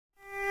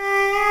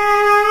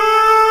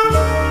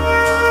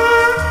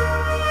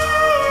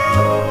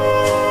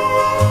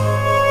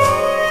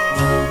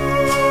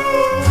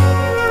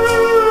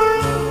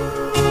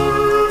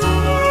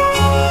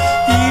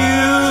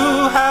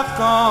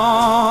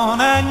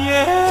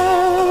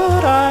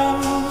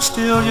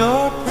still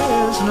your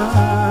prisoner.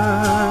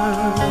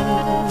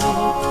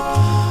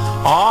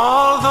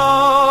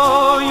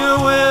 Although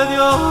you're with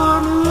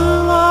your new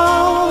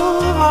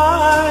love,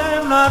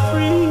 I'm not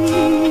free.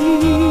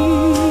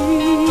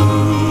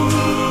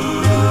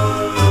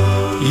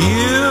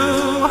 You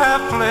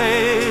have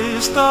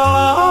placed a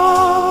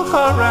lock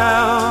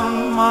around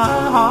my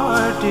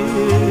heart,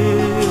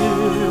 dear.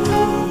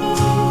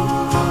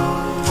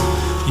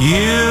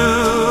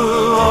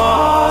 You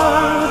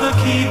are the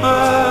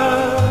keeper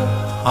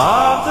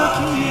of the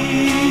key.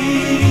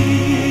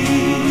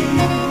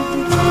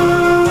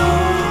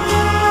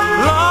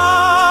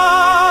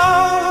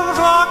 Love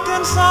locked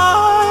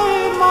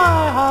inside my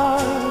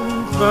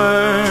heart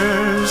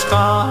burns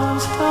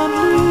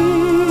constantly.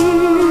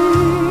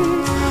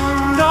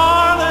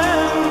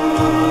 Darling,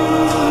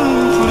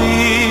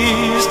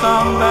 please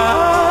come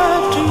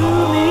back to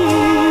me.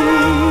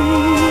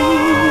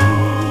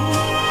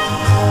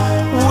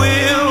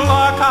 We'll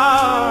lock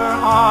our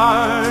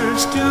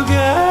hearts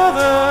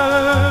together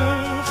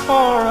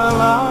for a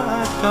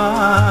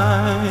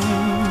lifetime.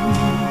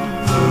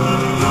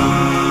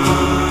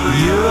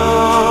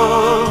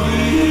 You'll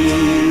be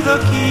the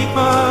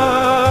keeper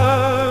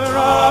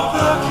of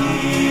the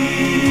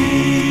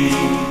key.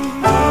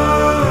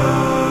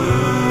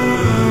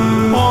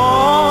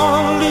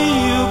 Only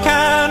you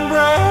can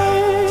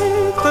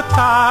break the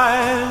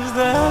ties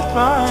that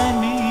bind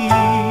me.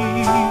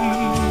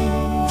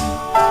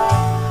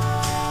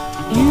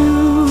 You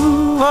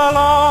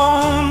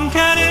alone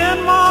can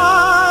end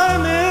my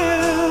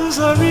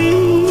misery.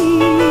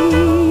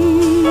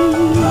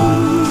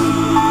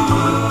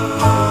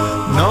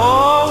 No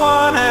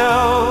one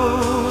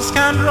else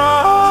can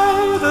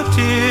dry the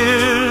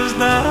tears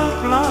that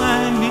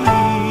blind me.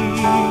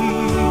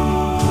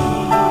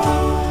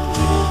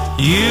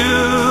 You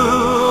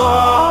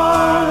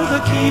are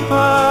the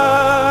keeper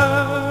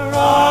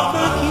of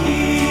the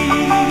key.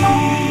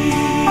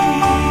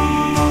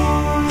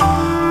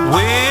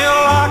 We'll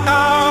lock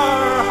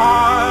our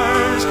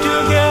hearts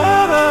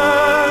together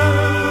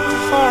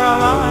for a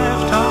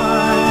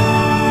lifetime.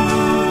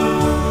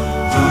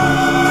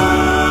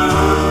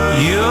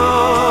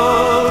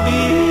 You'll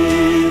be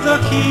the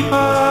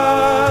keeper